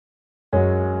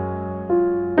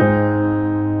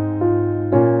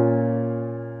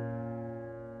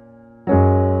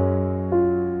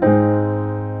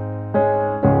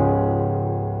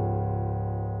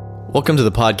Welcome to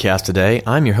the podcast today.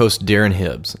 I'm your host, Darren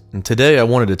Hibbs, and today I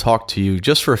wanted to talk to you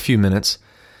just for a few minutes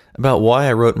about why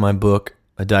I wrote my book,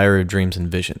 A Diary of Dreams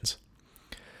and Visions.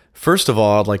 First of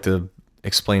all, I'd like to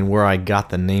explain where I got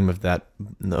the name of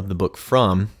the book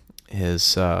from.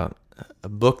 Is a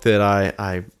book that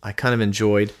I kind of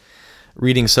enjoyed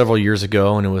reading several years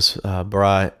ago, and it was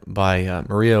by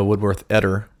Maria Woodworth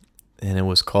Etter, and it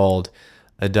was called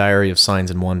A Diary of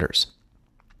Signs and Wonders.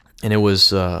 And it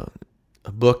was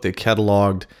a book that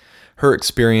cataloged her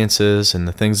experiences and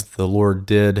the things that the Lord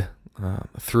did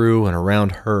through and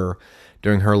around her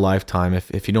during her lifetime.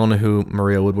 If you don't know who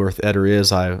Maria Woodworth Etter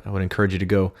is, I would encourage you to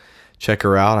go check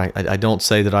her out. I don't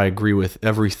say that I agree with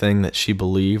everything that she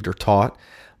believed or taught,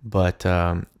 but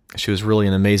she was really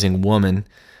an amazing woman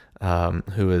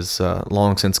who has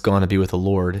long since gone to be with the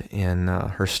Lord, and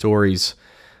her stories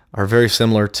are very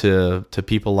similar to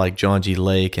people like John G.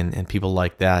 Lake and people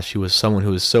like that. She was someone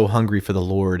who was so hungry for the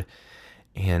Lord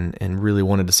and really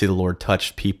wanted to see the Lord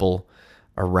touch people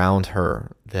around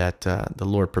her that the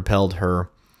Lord propelled her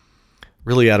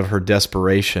really out of her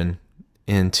desperation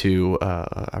into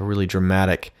a really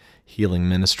dramatic healing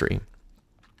ministry.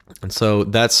 And so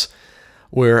that's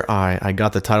where I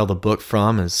got the title of the book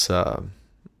from, is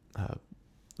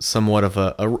somewhat of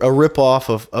a rip-off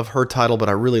of her title, but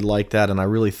I really liked that, and I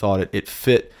really thought it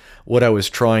fit what I was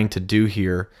trying to do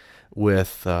here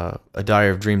with A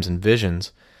Diary of Dreams and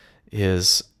Visions,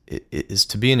 is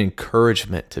to be an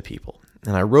encouragement to people.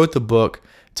 And I wrote the book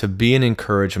to be an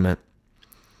encouragement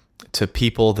to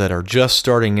people that are just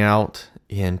starting out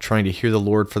in trying to hear the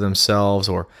Lord for themselves,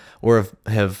 or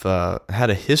have had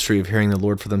a history of hearing the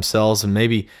Lord for themselves, and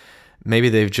maybe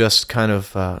they've just kind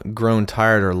of grown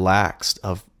tired or laxed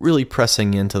of really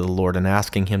pressing into the Lord and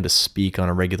asking Him to speak on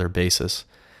a regular basis.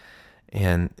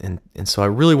 And so I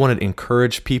really wanted to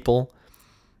encourage people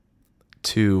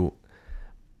to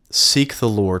seek the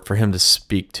Lord for Him to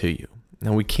speak to you.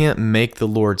 Now, we can't make the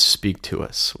Lord speak to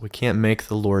us. We can't make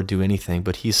the Lord do anything,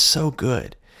 but He's so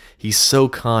good. He's so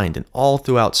kind. And all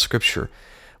throughout Scripture,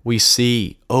 we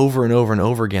see over and over and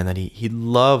over again that He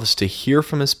loves to hear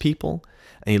from His people,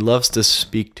 and He loves to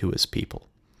speak to His people.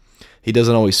 He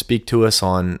doesn't always speak to us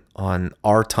on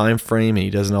our time frame, and He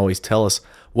doesn't always tell us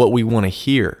what we want to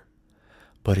hear.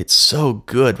 But it's so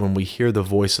good when we hear the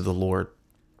voice of the Lord.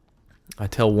 I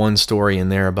tell one story in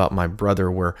there about my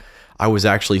brother where I was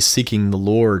actually seeking the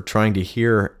Lord, trying to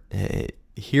hear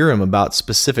Him about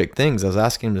specific things. I was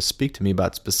asking Him to speak to me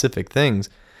about specific things,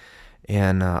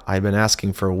 and I'd been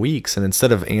asking for weeks, and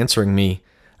instead of answering me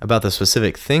about the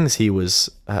specific things He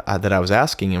was that I was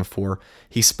asking Him for,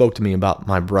 He spoke to me about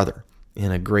my brother in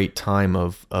a great time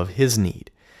of his need,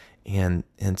 and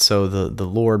so the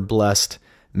Lord blessed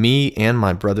me and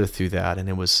my brother through that, and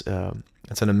it's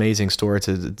an amazing story.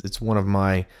 It's one of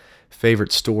my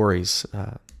favorite stories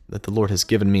that the Lord has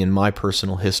given me in my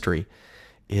personal history,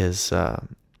 is how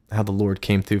the Lord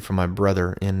came through for my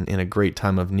brother in a great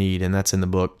time of need, and that's in the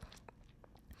book.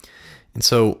 And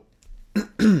so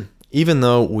even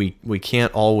though we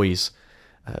can't always,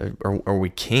 or we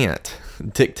can't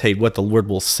dictate what the Lord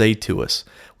will say to us,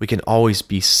 we can always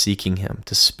be seeking Him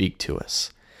to speak to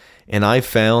us. And I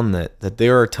found that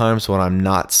there are times when I'm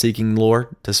not seeking the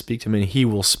Lord to speak to me, and He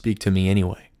will speak to me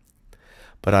anyway.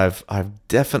 But I've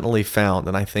definitely found,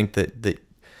 and I think that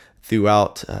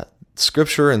throughout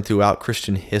Scripture and throughout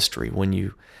Christian history, when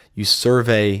you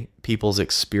survey people's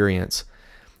experience,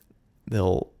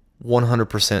 they'll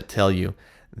 100% tell you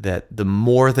that the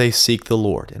more they seek the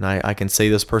Lord, and I can say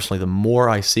this personally, the more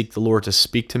I seek the Lord to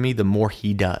speak to me, the more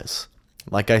He does.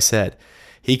 Like I said,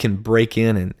 He can break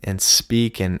in and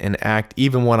speak and act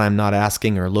even when I'm not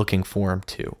asking or looking for Him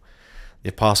to. The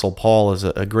Apostle Paul is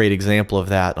a great example of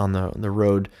that on the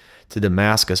road to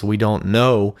Damascus. We don't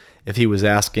know if he was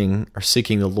asking or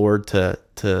seeking the Lord to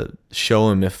show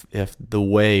him if the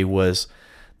way was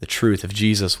the truth, if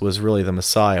Jesus was really the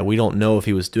Messiah. We don't know if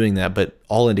he was doing that, but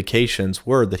all indications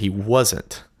were that he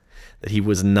wasn't, that he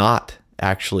was not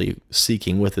actually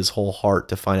seeking with his whole heart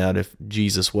to find out if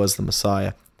Jesus was the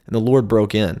Messiah. And the Lord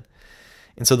broke in.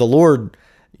 And so the Lord,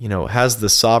 has the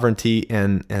sovereignty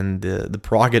and the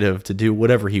prerogative to do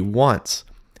whatever He wants,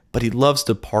 but He loves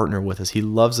to partner with us. He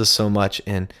loves us so much,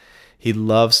 and He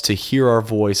loves to hear our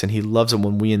voice, and He loves it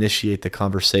when we initiate the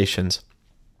conversations.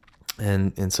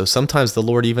 And so sometimes the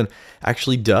Lord even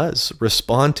actually does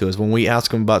respond to us. When we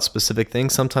ask Him about specific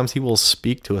things, sometimes He will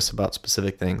speak to us about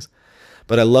specific things.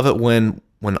 But I love it when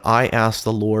I ask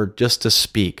the Lord just to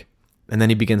speak, and then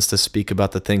He begins to speak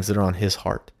about the things that are on His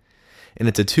heart. And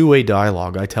it's a two-way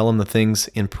dialogue. I tell Him the things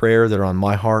in prayer that are on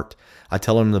my heart. I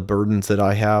tell Him the burdens that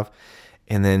I have,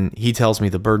 and then He tells me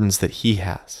the burdens that He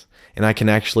has. and I can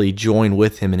actually join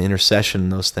with him in intercession in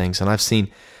those things. And I've seen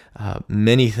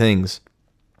many things,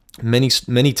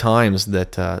 many times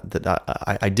that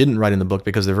I didn't write in the book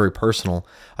because they're very personal.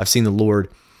 I've seen the Lord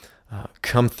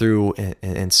come through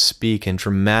and speak in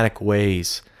dramatic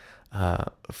ways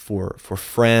for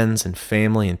friends and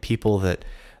family and people that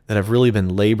I've really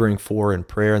been laboring for in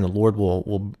prayer, and the Lord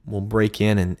will break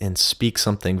in and speak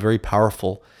something very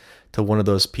powerful to one of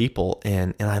those people.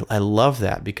 And I love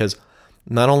that, because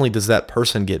not only does that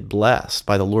person get blessed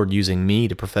by the Lord using me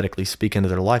to prophetically speak into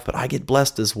their life, but I get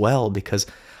blessed as well, because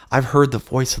I've heard the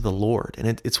voice of the Lord.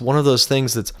 And it's one of those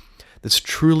things that's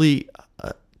truly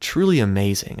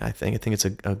amazing. I think it's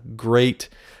a great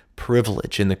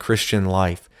privilege in the Christian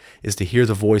life, is to hear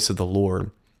the voice of the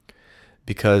Lord,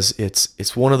 because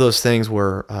it's one of those things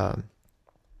where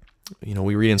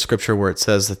we read in Scripture where it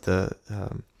says that the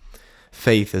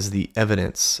faith is the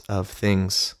evidence of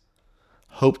things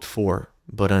hoped for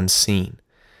but unseen,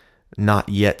 not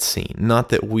yet seen. Not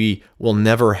that we will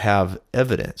never have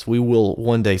evidence. We will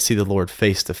one day see the Lord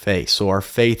face to face. So our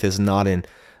faith is not in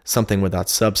something without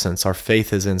substance. Our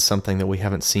faith is in something that we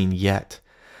haven't seen yet.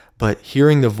 But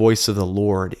hearing the voice of the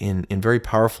Lord in very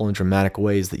powerful and dramatic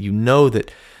ways that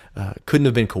that couldn't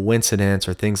have been coincidence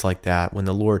or things like that, when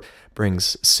the Lord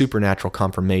brings supernatural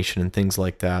confirmation and things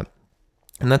like that.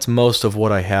 And that's most of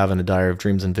what I have in A Diary of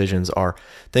Dreams and Visions, are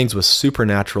things with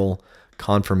supernatural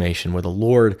confirmation, where the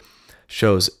Lord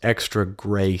shows extra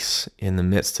grace in the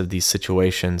midst of these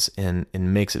situations and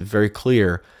makes it very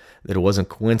clear that it wasn't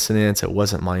coincidence, it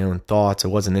wasn't my own thoughts, it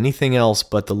wasn't anything else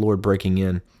but the Lord breaking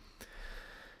in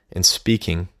and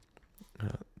speaking.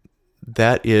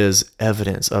 That is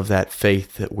evidence of that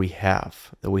faith that we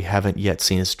have, that we haven't yet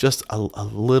seen. It's just a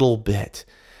little bit,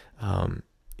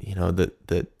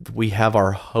 that we have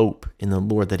our hope in the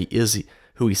Lord, that He is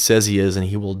who He says He is, and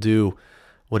He will do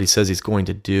what He says He's going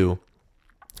to do.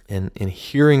 And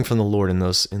hearing from the Lord in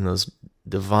those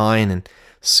divine and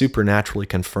supernaturally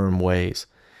confirmed ways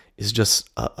is just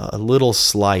a little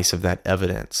slice of that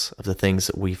evidence of the things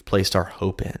that we've placed our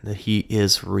hope in, that He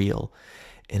is real.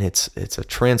 And it's a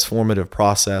transformative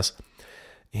process.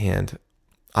 And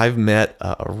I've met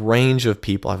a range of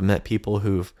people. I've met people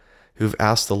who've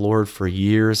asked the Lord for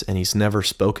years, and He's never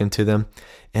spoken to them.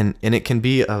 And it can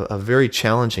be a very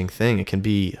challenging thing. It can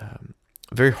be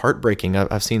very heartbreaking.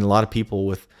 I've seen a lot of people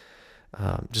with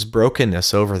just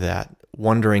brokenness over that,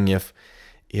 wondering if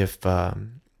it's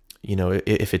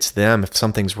them, if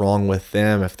something's wrong with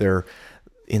them, if they're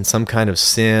in some kind of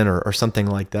sin or something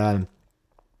like that.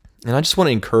 And I just want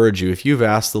to encourage you, if you've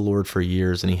asked the Lord for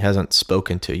years and He hasn't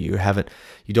spoken to you,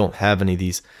 you don't have any of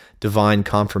these divine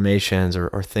confirmations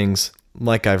or things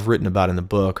like I've written about in the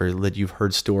book, or that you've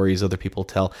heard stories other people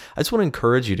tell, I just want to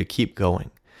encourage you to keep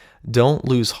going. Don't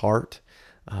lose heart.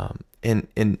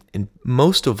 And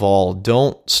most of all,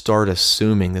 don't start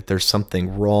assuming that there's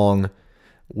something wrong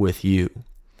with you.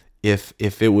 If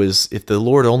the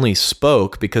Lord only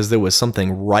spoke because there was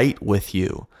something right with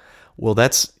you, well,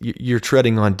 you're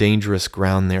treading on dangerous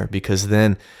ground there, because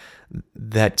then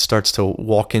that starts to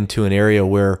walk into an area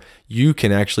where you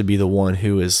can actually be the one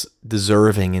who is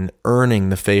deserving and earning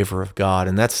the favor of God,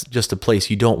 and that's just a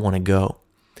place you don't want to go.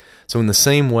 So in the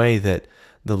same way that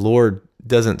the Lord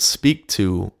doesn't speak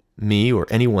to me or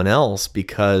anyone else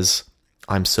because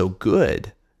I'm so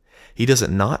good, He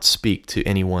doesn't not speak to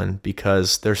anyone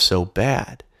because they're so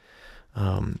bad.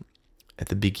 At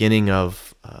the beginning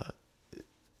of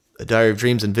A Diary of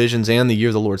Dreams and Visions and The Year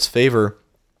of the Lord's Favor,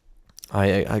 I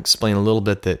explain a little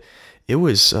bit that it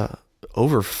was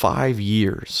over 5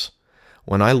 years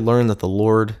when I learned that the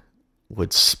Lord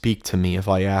would speak to me if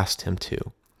I asked Him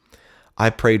to. I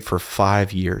prayed for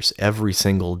 5 years every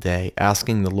single day,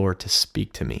 asking the Lord to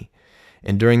speak to me.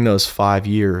 And during those 5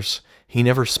 years, He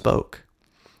never spoke.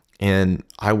 And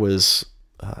I was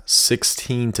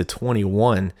 16 to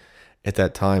 21 at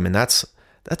that time, and that's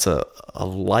a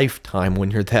lifetime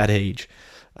when you're that age.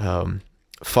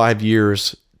 5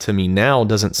 years to me now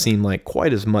doesn't seem like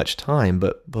quite as much time,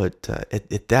 but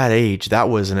at that age, that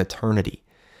was an eternity.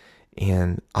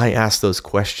 And I asked those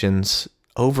questions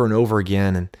over and over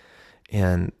again,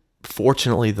 and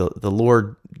fortunately, the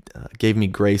Lord gave me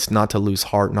grace not to lose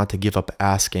heart, not to give up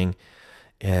asking,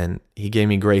 and He gave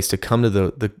me grace to come to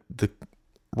the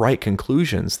right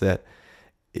conclusions, that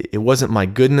it wasn't my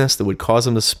goodness that would cause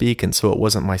Him to speak, and so it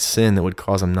wasn't my sin that would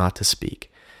cause Him not to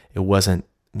speak. It wasn't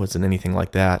anything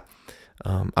like that.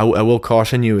 I will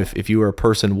caution you, if you are a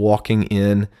person walking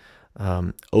in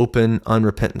open,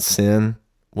 unrepentant sin,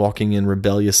 walking in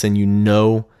rebellious sin,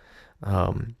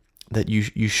 that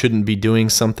you shouldn't be doing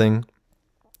something,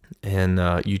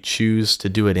 and you choose to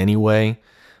do it anyway.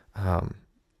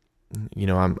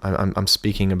 I'm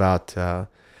speaking about,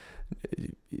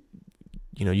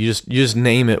 you just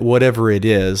name it, whatever it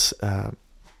is.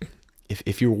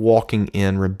 If you're walking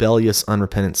in rebellious,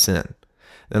 unrepentant sin,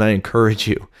 then I encourage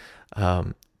you,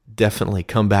 definitely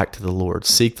come back to the Lord,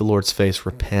 seek the Lord's face,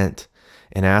 repent,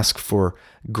 and ask for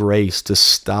grace to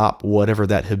stop whatever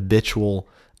that habitual,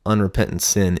 unrepentant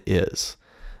sin is.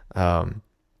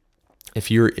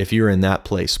 If you're in that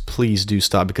place, please do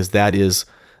stop, because that is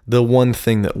the one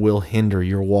thing that will hinder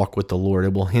your walk with the Lord.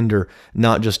 It will hinder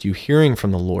not just you hearing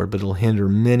from the Lord, but it'll hinder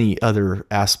many other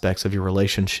aspects of your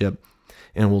relationship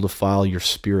and will defile your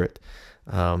spirit.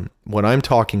 What I'm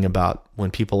talking about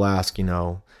when people ask, is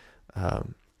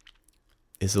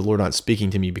the Lord not speaking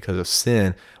to me because of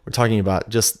sin? We're talking about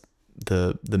just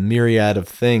the myriad of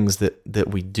things that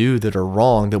we do that are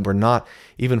wrong, that we're not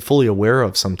even fully aware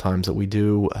of sometimes, that we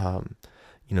do,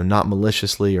 not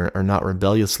maliciously or not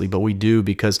rebelliously, but we do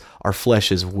because our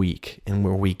flesh is weak and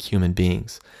we're weak human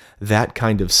beings. That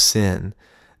kind of sin,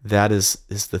 that is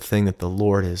the thing that the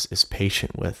Lord is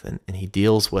patient with, and he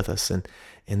deals with us, and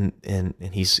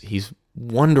he's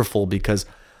wonderful, because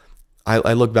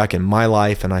I look back in my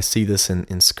life and I see this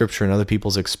in Scripture and other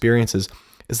people's experiences,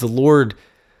 is the Lord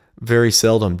very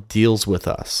seldom deals with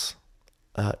us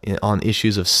on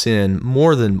issues of sin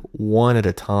more than one at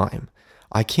a time.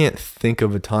 I can't think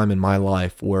of a time in my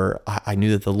life where I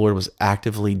knew that the Lord was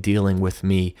actively dealing with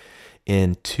me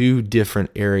in two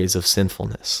different areas of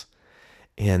sinfulness.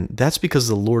 And that's because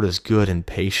the Lord is good and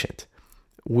patient.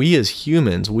 We as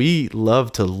humans, we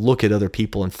love to look at other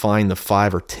people and find the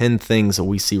 5 or 10 things that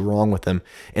we see wrong with them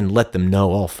and let them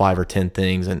know all 5 or 10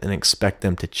 things and expect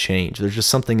them to change. There's just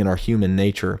something in our human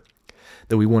nature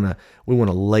that we want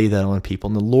to lay that on people.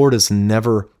 And the Lord is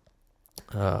never...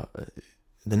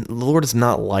 the Lord is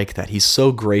not like that. He's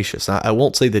so gracious. I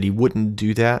won't say that he wouldn't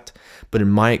do that, but in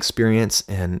my experience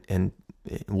and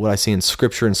what I see in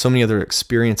Scripture and so many other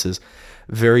experiences,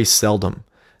 very seldom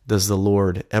does the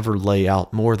Lord ever lay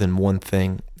out more than one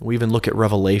thing. We even look at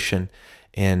Revelation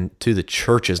and to the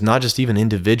churches, not just even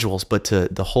individuals, but to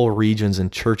the whole regions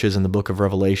and churches in the book of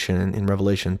Revelation, and in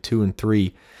Revelation 2 and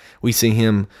 3, we see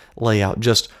him lay out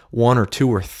just 1 or 2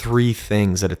 or 3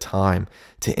 things at a time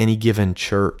to any given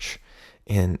church.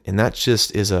 And that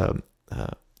just is it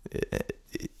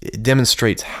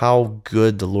demonstrates how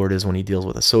good the Lord is when he deals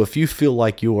with us. So if you feel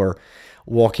like you are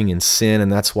walking in sin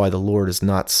and that's why the Lord is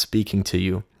not speaking to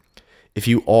you, if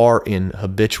you are in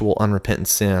habitual unrepentant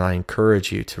sin, I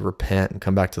encourage you to repent and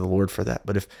come back to the Lord for that.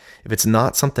 But if it's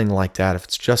not something like that, if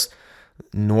it's just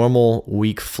normal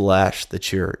weak flesh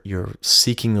that you're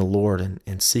seeking the Lord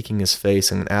and seeking his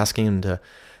face and asking him to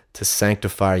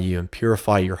sanctify you and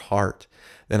purify your heart,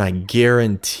 then I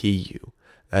guarantee you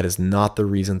that is not the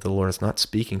reason the Lord is not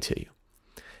speaking to you.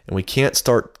 And we can't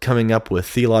start coming up with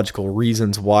theological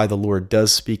reasons why the Lord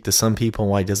does speak to some people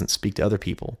and why he doesn't speak to other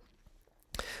people.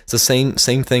 It's the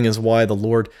same thing as why the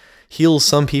Lord heals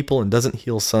some people and doesn't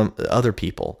heal some other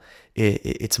people.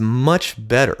 It's much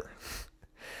better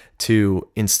to,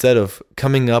 instead of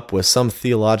coming up with some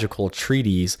theological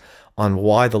treatise on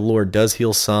why the Lord does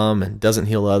heal some and doesn't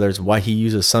heal others, why he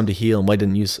uses some to heal and why he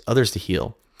didn't use others to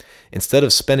heal, instead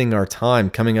of spending our time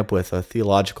coming up with a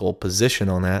theological position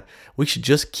on that, we should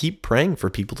just keep praying for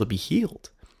people to be healed.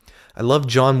 I love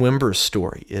John Wimber's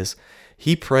story. Is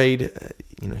he prayed?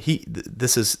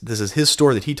 This is his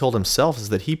story that he told himself, is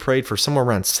that he prayed for somewhere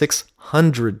around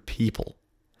 600 people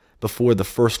before the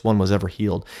first one was ever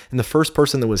healed, and the first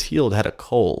person that was healed had a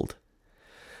cold.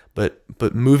 But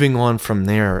moving on from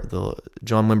there,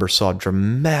 John Wimber saw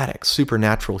dramatic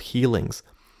supernatural healings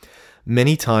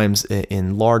many times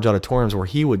in large auditoriums where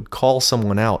he would call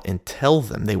someone out and tell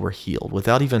them they were healed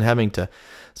without even having to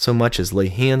so much as lay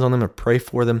hands on them or pray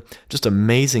for them. Just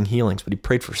amazing healings. But he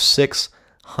prayed for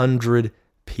 600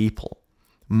 people.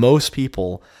 Most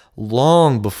people,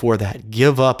 long before that,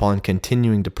 give up on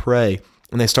continuing to pray,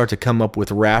 and they start to come up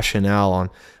with rationale on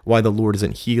why the Lord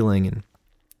isn't healing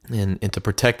and to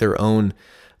protect their own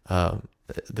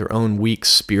weak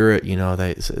spirit.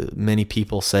 Many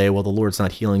people say, well, the Lord's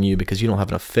not healing you because you don't have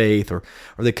enough faith, or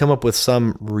they come up with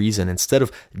some reason instead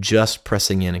of just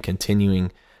pressing in and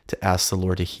continuing to ask the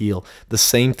Lord to heal. The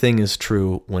same thing is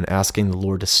true when asking the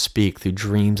Lord to speak through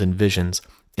dreams and visions.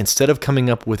 Instead of coming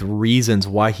up with reasons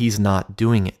why he's not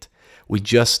doing it, we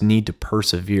just need to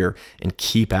persevere and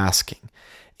keep asking.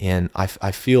 And I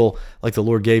feel like the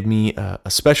Lord gave me a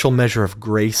special measure of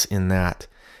grace in that.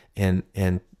 And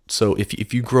so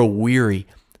if you grow weary,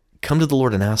 come to the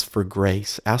Lord and ask for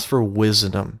grace, ask for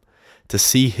wisdom to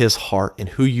see his heart and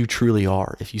who you truly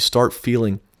are. If you start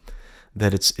feeling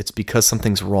that it's because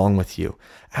something's wrong with you,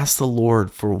 ask the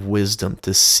Lord for wisdom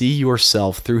to see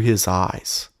yourself through his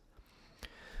eyes.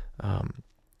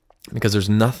 Because there's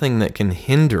nothing that can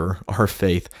hinder our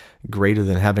faith greater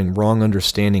than having wrong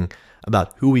understanding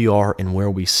about who we are and where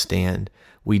we stand.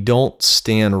 We don't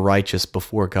stand righteous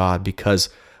before God because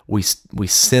we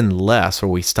sin less or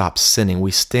we stop sinning.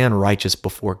 We stand righteous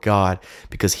before God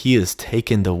because he has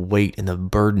taken the weight and the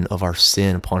burden of our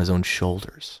sin upon his own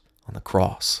shoulders on the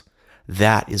cross.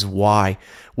 That is why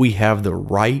we have the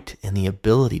right and the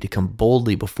ability to come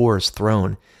boldly before his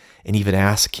throne and even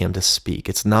ask him to speak.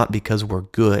 It's not because we're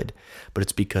good, but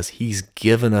it's because he's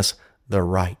given us the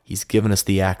right. He's given us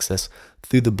the access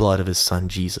through the blood of his son,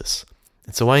 Jesus.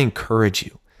 And so I encourage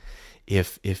you,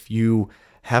 if you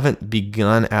haven't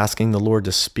begun asking the Lord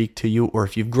to speak to you, or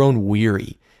if you've grown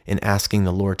weary in asking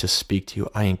the Lord to speak to you,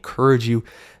 I encourage you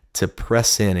to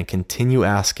press in and continue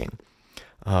asking.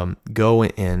 Go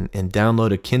and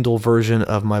download a Kindle version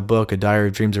of my book, A Diary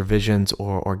of Dreams or Visions,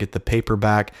 or get the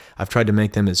paperback. I've tried to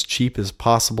make them as cheap as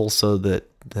possible so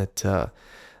that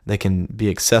they can be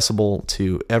accessible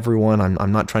to everyone.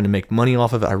 I'm not trying to make money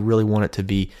off of it. I really want it to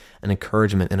be an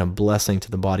encouragement and a blessing to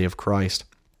the body of Christ.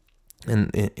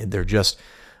 And they're just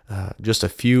a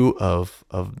few of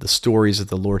the stories that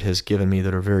the Lord has given me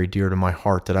that are very dear to my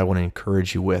heart that I want to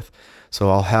encourage you with. So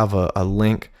I'll have a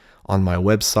link on my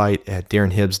website at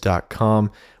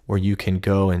darrenhibbs.com where you can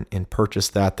go and purchase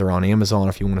that. They're on Amazon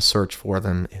if you want to search for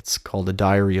them. It's called A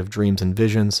Diary of Dreams and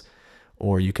Visions,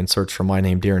 or you can search for my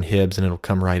name, Darren Hibbs, and it'll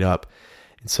come right up.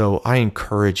 And so I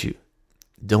encourage you,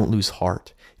 don't lose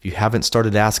heart. If you haven't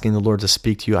started asking the Lord to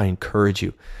speak to you, I encourage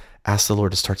you, ask the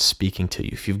Lord to start speaking to you.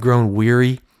 If you've grown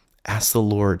weary, ask the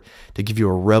Lord to give you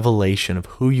a revelation of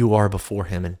who you are before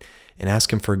him, and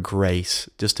ask him for grace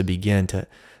just to begin to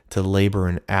labor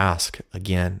and ask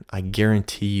again. I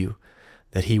guarantee you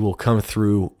that he will come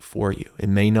through for you. It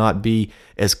may not be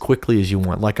as quickly as you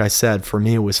want. Like I said, for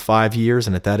me it was 5 years,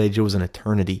 and at that age it was an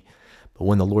eternity. But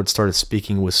when the Lord started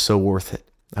speaking, it was so worth it.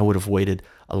 I would have waited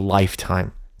a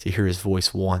lifetime to hear his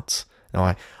voice once.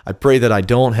 Now I pray that I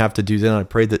don't have to do that. I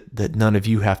pray that none of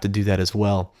you have to do that as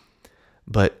well.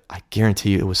 But I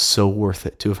guarantee you it was so worth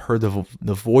it. To have heard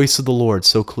the voice of the Lord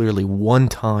so clearly one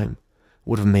time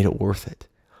would have made it worth it.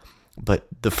 But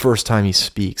the first time he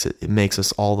speaks, it makes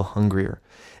us all the hungrier.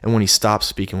 And when he stops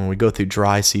speaking, when we go through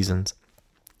dry seasons,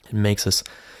 it makes us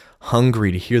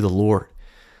hungry to hear the Lord.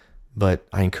 But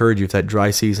I encourage you, if that dry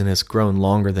season has grown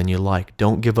longer than you like,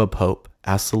 don't give up hope.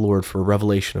 Ask the Lord for a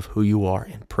revelation of who you are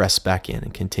and press back in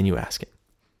and continue asking.